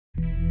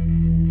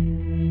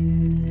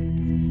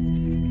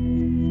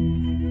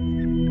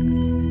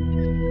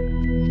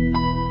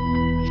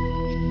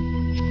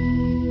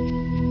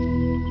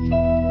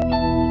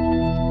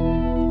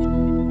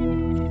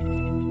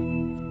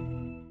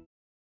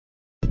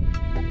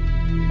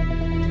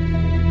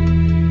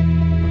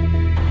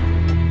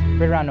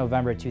around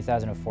November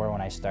 2004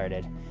 when I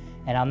started.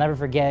 And I'll never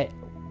forget,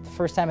 the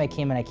first time I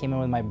came in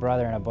with my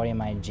brother and a buddy of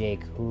mine,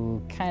 Jake,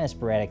 who kind of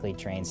sporadically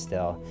trains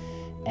still.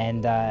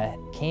 And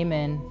came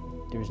in,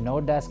 there was no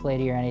desk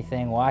lady or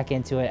anything, walk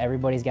into it,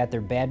 everybody's got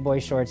their bad boy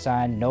shorts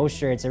on, no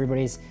shirts,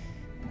 everybody's,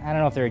 I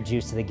don't know if they're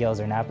juiced to the gills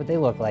or not, but they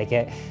look like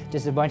it.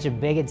 Just a bunch of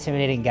big,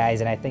 intimidating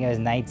guys, and I think I was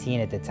 19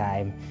 at the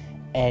time.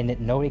 And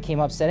nobody came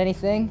up, said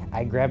anything.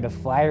 I grabbed a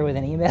flyer with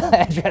an email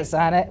address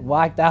on it,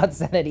 walked out,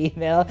 sent an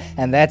email,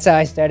 and that's how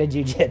I started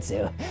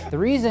jiu-jitsu. The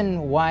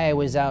reason why I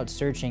was out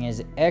searching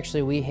is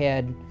actually we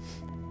had,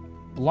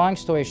 long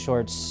story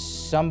short,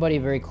 somebody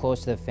very close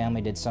to the family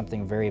did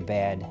something very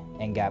bad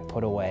and got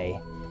put away.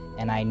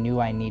 And I knew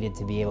I needed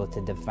to be able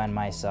to defend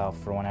myself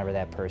for whenever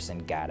that person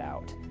got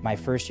out. My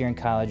first year in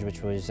college,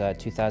 which was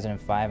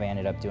 2005, I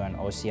ended up doing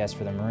OCS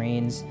for the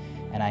Marines,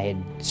 and I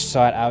had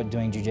sought out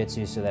doing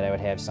jiu-jitsu so that I would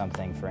have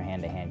something for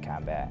hand-to-hand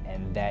combat.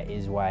 And that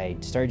is why I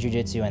started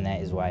jiu-jitsu, and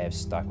that is why I've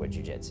stuck with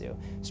jiu-jitsu.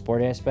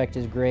 Sport aspect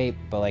is great,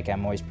 but like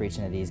I'm always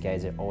preaching to these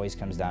guys, it always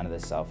comes down to the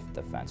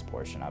self-defense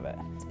portion of it.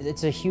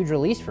 It's a huge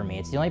release for me.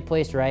 It's the only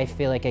place where I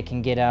feel like I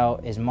can get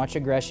out as much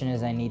aggression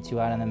as I need to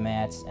out on the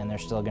mats, and they're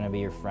still gonna be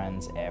your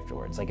friends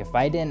afterwards. Like if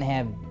I didn't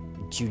have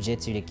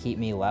jiu-jitsu to keep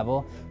me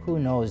level, who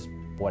knows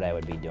what I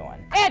would be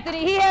doing.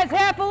 Anthony, he has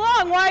half a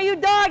lung. Why are you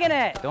dogging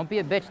it? Don't be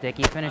a bitch,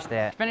 Dickie. Finish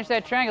that. Finish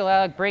that triangle,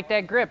 Alec. Break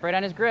that grip. Right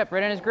on his grip.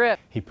 Right on his grip.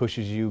 He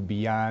pushes you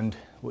beyond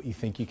what you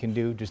think you can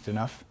do, just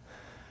enough,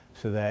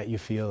 so that you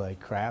feel like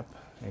crap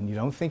and you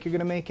don't think you're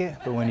gonna make it,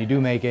 but when you do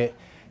make it,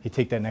 you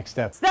take that next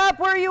step. Stop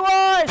where you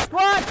are.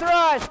 Squat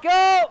thrust.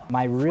 Go.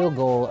 My real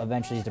goal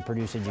eventually is to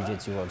produce a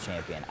jiu-jitsu world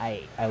champion.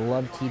 I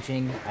love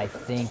teaching. I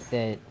think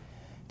that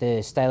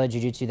the style of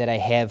jiu-jitsu that I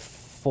have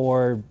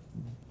for,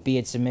 be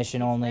it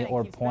submission only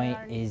or point,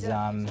 is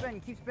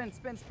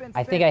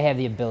I think I have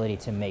the ability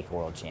to make a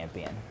world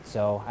champion.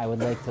 So I would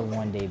like to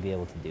one day be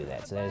able to do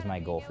that. So that is my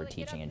goal for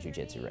teaching in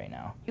jiu-jitsu right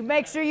now. You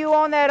make sure you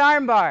own that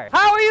arm bar.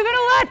 How are you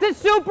gonna let the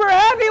super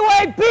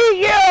heavyweight beat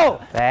you?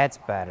 That's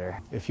better.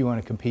 If you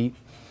want to compete,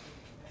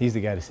 he's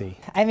the guy to see.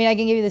 I mean, I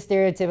can give you the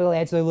stereotypical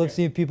answer, I love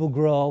seeing people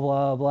grow,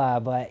 blah, blah,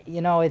 but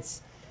you know,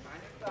 it's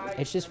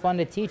just fun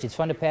to teach. It's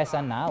fun to pass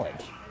on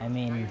knowledge. I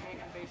mean,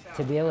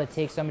 to be able to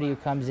take somebody who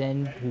comes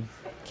in who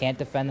can't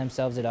defend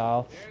themselves at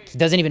all,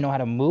 doesn't even know how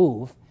to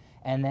move,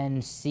 and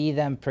then see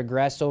them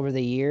progress over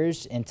the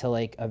years into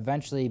like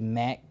eventually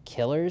mat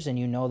killers, and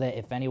you know that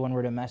if anyone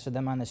were to mess with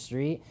them on the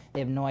street,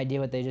 they have no idea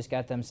what they just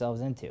got themselves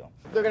into.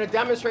 They're gonna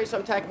demonstrate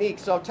some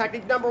techniques. So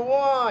technique number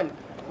one,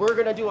 we're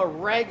gonna do a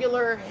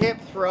regular hip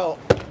throw.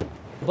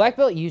 Black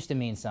belt used to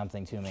mean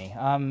something to me.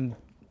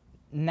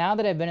 Now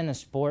that I've been in the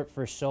sport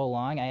for so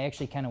long, I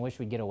actually kind of wish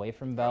we'd get away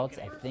from belts.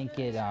 I think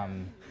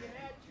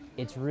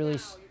it's really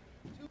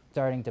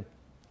starting to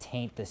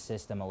taint the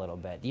system a little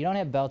bit. You don't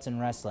have belts in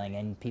wrestling,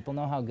 and people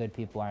know how good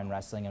people are in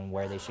wrestling and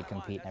where they should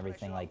compete and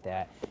everything like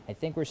that. I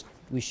think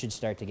we should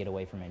start to get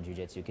away from it in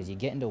jiu-jitsu, because you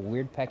get into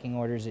weird pecking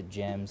orders at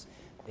gyms.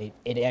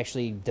 It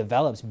actually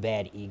develops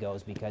bad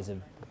egos because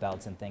of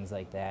belts and things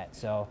like that.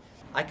 So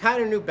I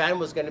kind of knew Ben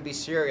was going to be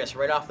serious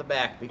right off the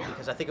bat,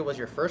 because I think it was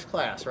your first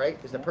class, right?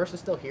 Is the person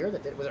still here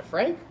that did? Was it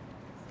Frank?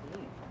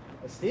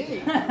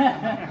 Steve.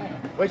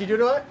 What'd you do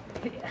to it?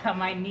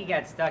 My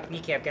kneecap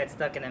got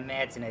stuck in the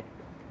mats, and it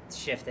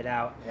shifted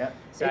out. Yeah.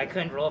 So I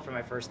couldn't roll for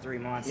my first 3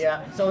 months.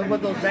 Yeah. So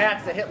with those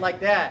mats that hit like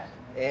that,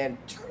 and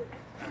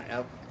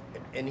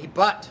he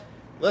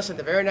listen,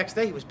 the very next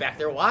day he was back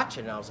there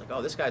watching, and I was like,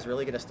 oh, this guy's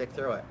really going to stick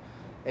through it.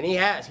 And he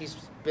has. He's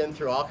been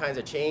through all kinds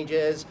of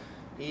changes.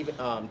 He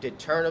even did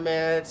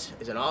tournaments,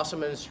 is an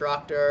awesome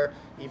instructor,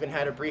 even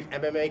had a brief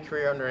MMA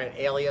career under an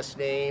alias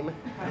name.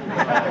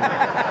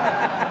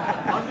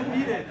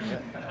 Undefeated.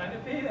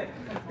 Undefeated.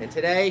 And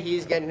today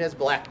he's getting his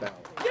black belt.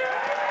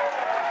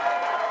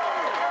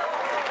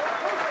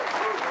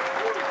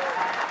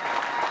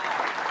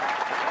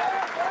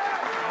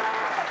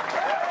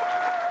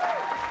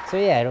 So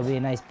yeah, it'll be a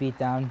nice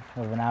beatdown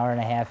of an hour and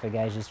a half of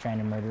guys just trying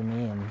to murder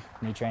me and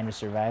me trying to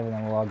survive, and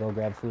then we'll all go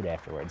grab food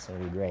afterwards, so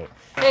it'll be great.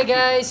 Hey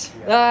guys,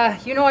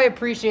 you know I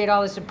appreciate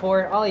all the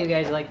support. All of you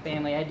guys are like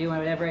family. I do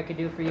whatever I could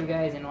do for you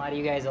guys, and a lot of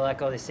you guys will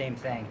echo the same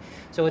thing.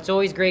 So it's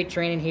always great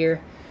training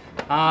here.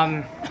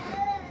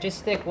 Just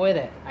stick with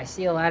it. I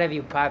see a lot of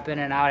you pop in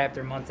and out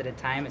after months at a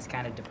time. It's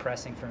kind of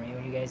depressing for me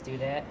when you guys do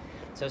that.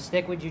 So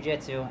stick with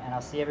jiu-jitsu, and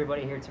I'll see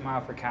everybody here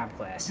tomorrow for comp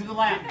class. To the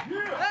left.